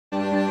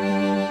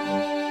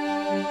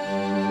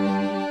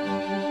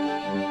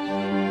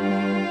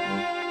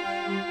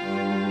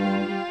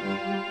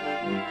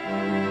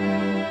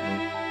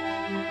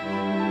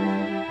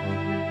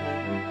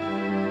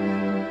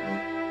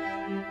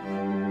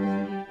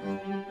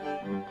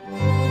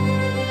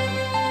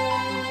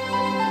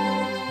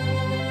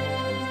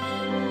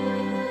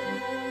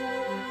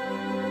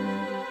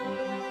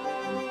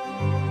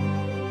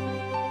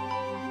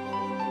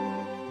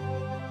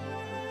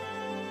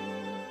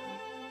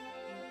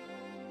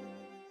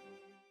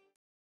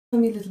Tell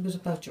me a little bit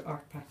about your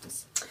art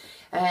practice.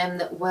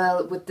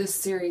 Well, with this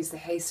series, The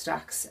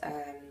Haystacks,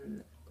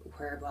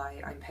 whereby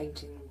I'm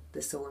painting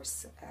the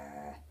source,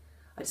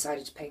 I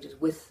decided to paint it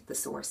with the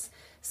source.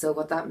 So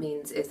what that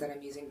means is that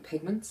I'm using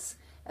pigments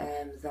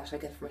that I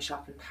get from a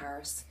shop in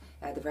Paris.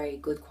 They're very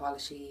good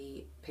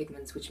quality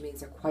pigments, which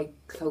means they're quite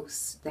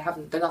close. They're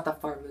not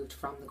that far removed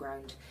from the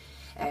ground.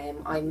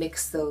 I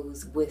mix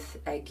those with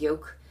egg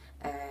yolk.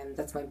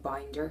 That's my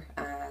binder.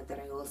 Then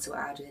I also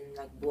add in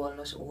like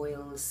walnut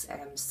oils,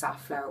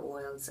 safflower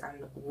oils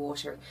and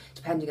water,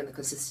 depending on the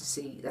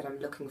consistency that I'm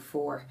looking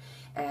for.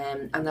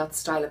 And that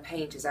style of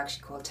paint is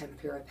actually called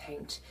tempera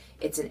paint.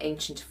 It's an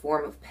ancient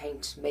form of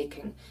paint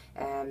making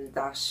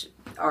that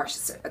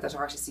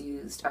artists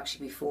used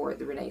actually before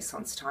the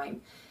Renaissance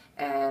time.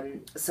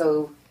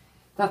 So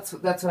that's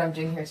what I'm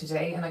doing here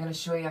today, and I'm going to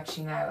show you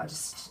actually now. I'll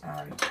just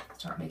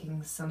start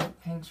making some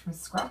paint from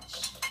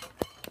scratch.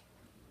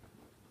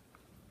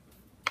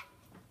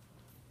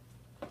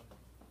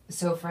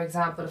 So for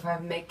example, if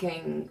I'm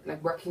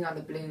working on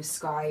the blue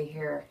sky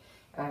here,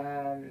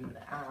 and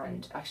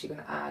actually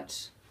going to add,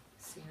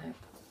 see now,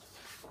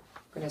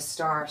 I'm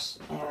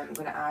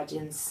going to add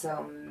in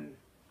some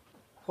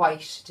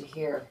white to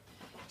here,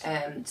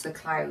 to the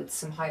clouds,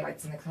 some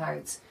highlights in the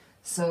clouds.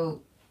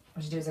 So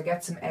what you do is I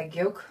get some egg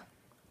yolk,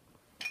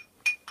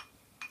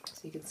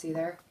 so you can see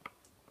there,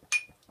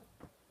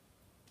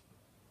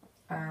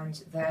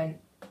 and then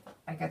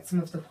I get some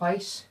of the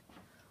white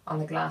on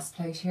the glass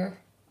plate here.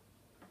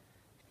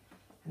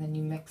 And then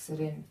you mix it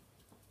in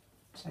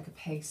to like a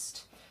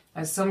paste.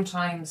 Now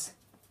sometimes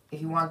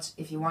if you want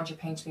your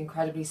paint to be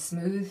incredibly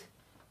smooth,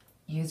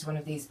 use one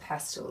of these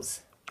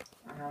pestles.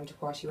 And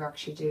what you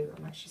actually do,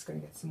 I'm actually just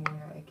going to get some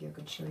more egg yolk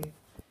and show you.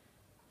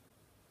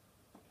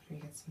 Here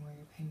you get some more of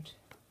your paint.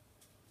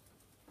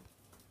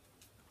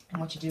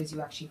 And what you do is you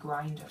actually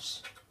grind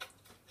it.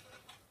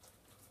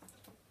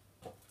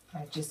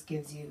 And it just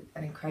gives you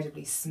an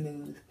incredibly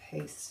smooth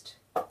paste.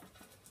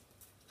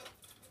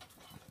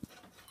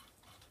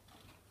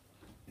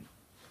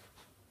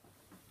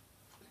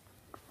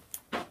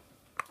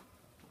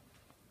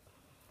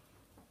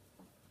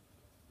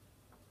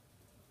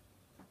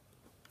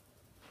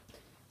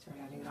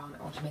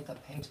 I want to make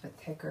that paint a bit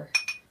thicker.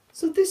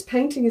 So this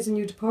painting is a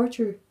new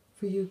departure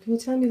for you. Can you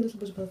tell me a little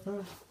bit about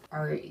that?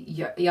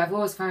 Yeah, I've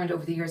always found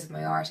over the years of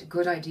my art,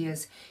 good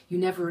ideas, you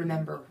never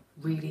remember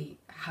really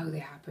how they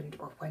happened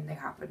or when they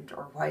happened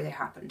or why they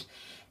happened.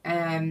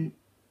 But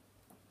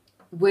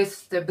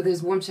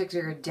there's one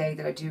particular day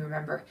that I do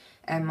remember.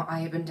 I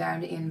had been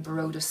down in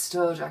Baroda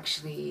Stud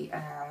actually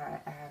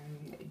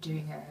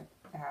doing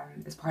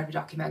as part of a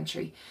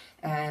documentary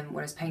when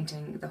I was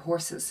painting the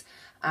horses,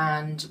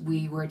 and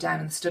we were down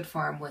in the stud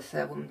farm with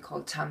a woman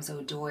called Tamsin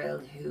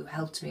O'Doyle, who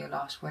helped me a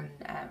lot when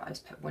I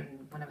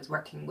was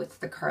working with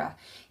the Chara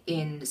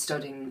in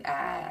studying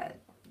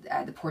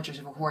the portrait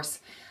of a horse.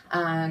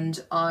 And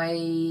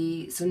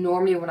so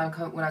normally when I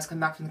was coming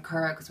back from the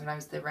Curragh, because when I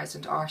was the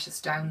resident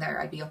artist down there,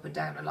 I'd be up and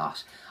down a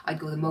lot. I'd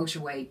go the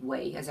motorway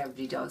way, as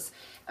everybody does.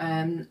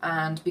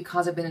 And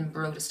because I've been in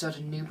Baroda Stud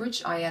in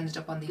Newbridge, I ended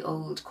up on the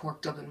old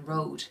Cork-Dublin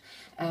road.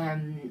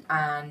 And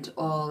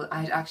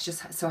I actually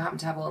just so happened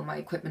to have all my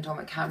equipment, all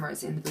my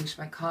cameras in the boot of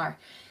my car.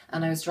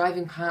 And I was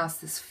driving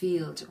past this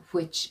field,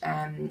 which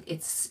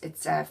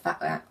it's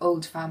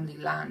old family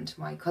land.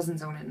 My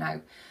cousins own it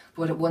now,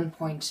 but at one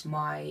point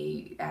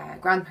my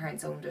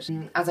grandparents owned it.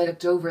 And as I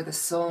looked over, the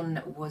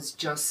sun was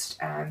just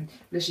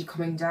literally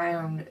coming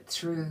down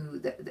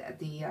through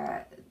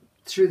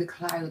through the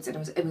clouds,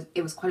 and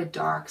it was quite a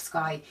dark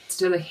sky.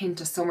 Still a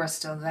hint of summer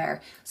still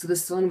there. So the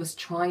sun was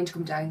trying to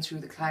come down through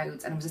the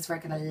clouds, and it was this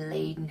very kind of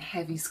laden,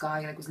 heavy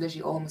sky, like it was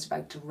literally almost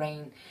about to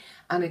rain.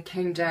 And it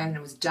came down and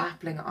it was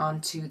dappling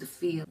onto the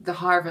field. The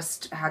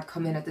harvest had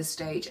come in at this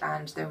stage,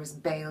 and there was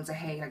bales of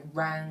hay, like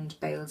round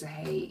bales of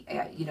hay,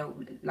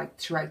 like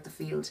throughout the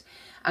field.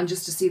 And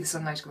just to see the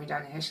sunlight coming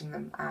down and hitting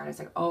them, and it's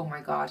like, oh my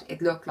God,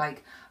 it looked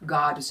like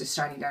God was just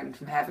shining down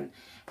from heaven.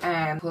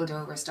 Pulled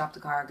over, stopped the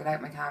car, got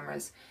out my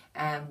cameras,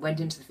 and went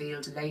into the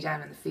field, lay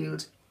down in the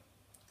field,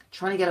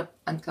 trying to get up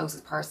and close as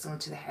personal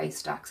to the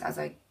haystacks as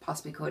I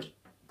possibly could.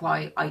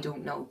 Why, I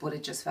don't know, but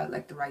it just felt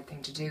like the right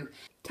thing to do.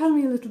 Tell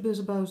me a little bit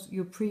about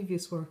your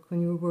previous work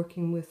when you were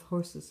working with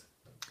horses.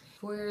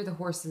 Where the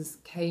horses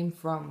came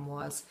from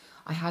was,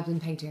 I had been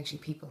painting actually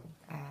people,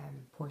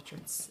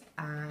 portraits,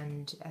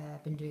 and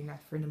been doing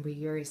that for a number of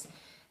years.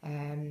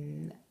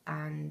 And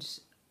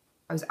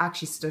I was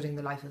actually studying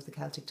the life of the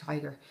Celtic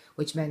tiger,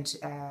 which meant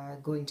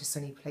going to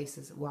sunny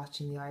places,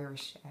 watching the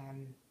Irish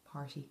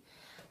party.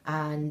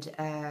 And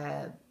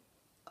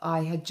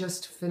I had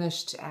just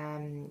finished,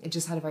 it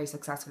just had a very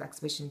successful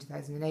exhibition in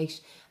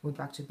 2008. Went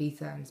back to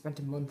Ibiza and spent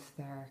a month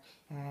there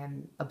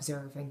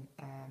observing,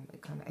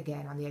 kind of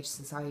again on the edge of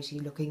society,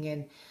 looking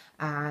in.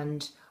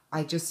 And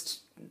I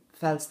just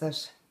felt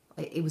that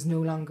it was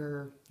no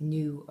longer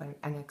new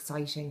and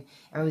exciting.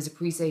 I was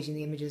appreciating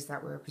the images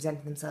that were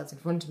presenting themselves in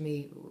front of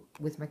me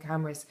with my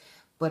cameras,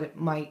 but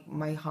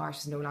my heart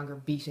is no longer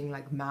beating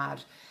like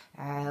mad.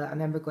 I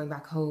remember going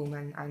back home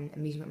and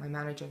meeting with my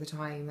manager at the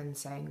time and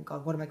saying,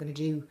 God, what am I going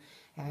to do?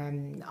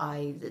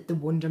 The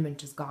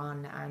wonderment is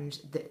gone, and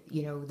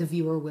the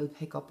viewer will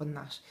pick up on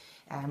that.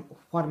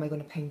 What am I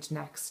going to paint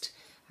next?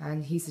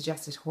 And he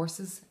suggested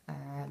horses,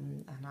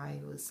 and I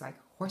was like,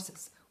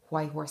 horses?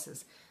 Why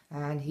horses?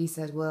 And he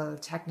said, well,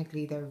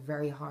 technically they're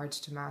very hard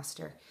to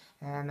master.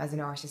 As an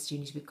artist, you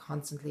need to be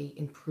constantly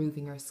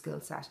improving your skill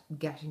set,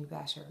 getting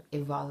better,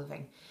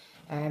 evolving.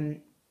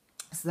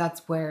 So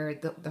that's where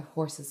the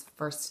horses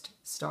first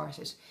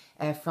started.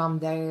 From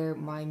there,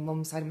 my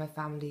mum's side of my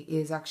family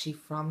is actually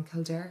from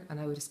Kildare, and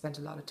I would have spent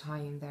a lot of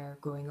time there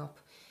growing up.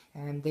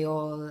 They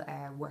all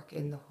work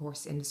in the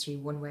horse industry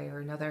one way or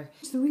another.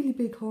 It's the really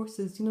big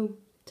horses,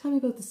 tell me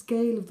about the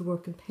scale of the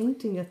work and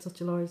painting at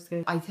such a large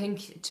scale. I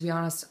think, to be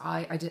honest,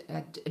 I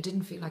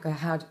didn't feel like I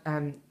had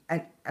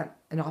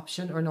an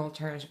option or an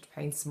alternative to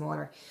paint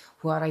smaller.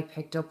 What I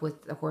picked up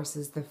with the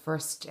horses the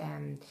first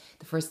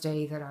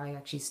day that I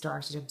actually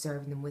started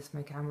observing them with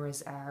my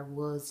cameras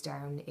was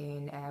down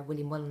in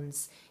Willie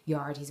Mullen's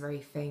yard. He's a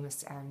very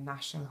famous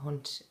national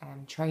hunt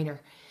trainer.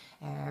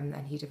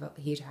 And he'd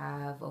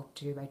have up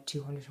to about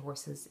 200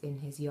 horses in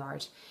his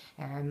yard.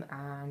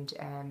 And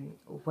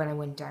when I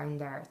went down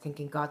there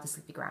thinking, God, this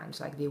will be grand.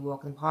 Like, I'd be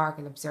walking in the park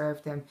and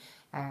observe them,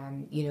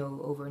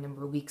 over a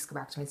number of weeks, go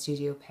back to my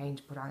studio,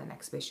 paint, put on an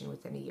exhibition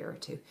within a year or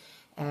two.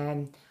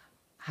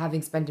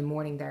 Having spent a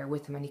morning there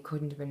with him, and he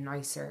couldn't have been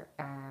nicer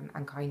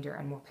and kinder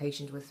and more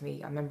patient with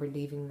me. I remember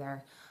leaving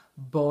there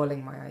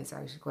bawling my eyes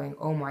out, going,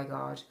 oh my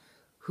God,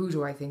 who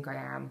do I think I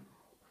am?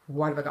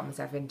 What have I got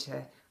myself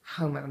into?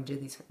 How am I going to do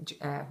these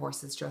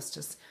horses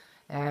justice?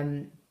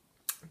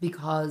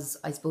 Because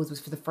I suppose it was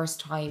for the first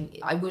time.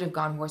 I would have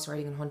gone horse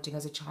riding and hunting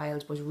as a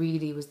child, but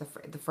really it was the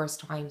first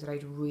time that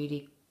I'd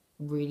really,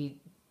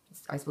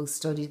 I suppose,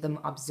 studied them,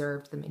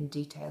 observed them in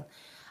detail.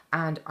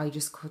 And I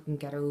just couldn't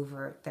get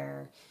over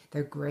their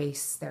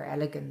grace, their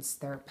elegance,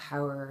 their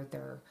power,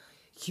 their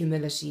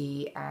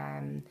humility.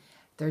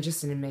 They're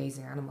just an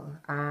amazing animal.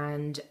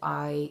 And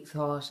I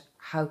thought,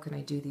 how can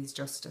I do these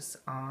justice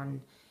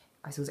on,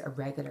 I suppose, a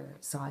regular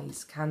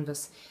size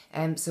canvas?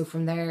 So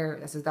from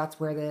there, so that's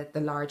where the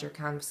larger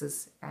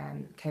canvases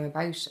came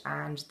about,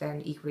 and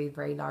then equally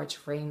very large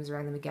frames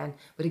around them again.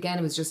 But again,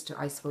 it was just to,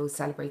 I suppose,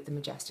 celebrate the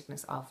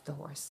majesticness of the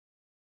horse.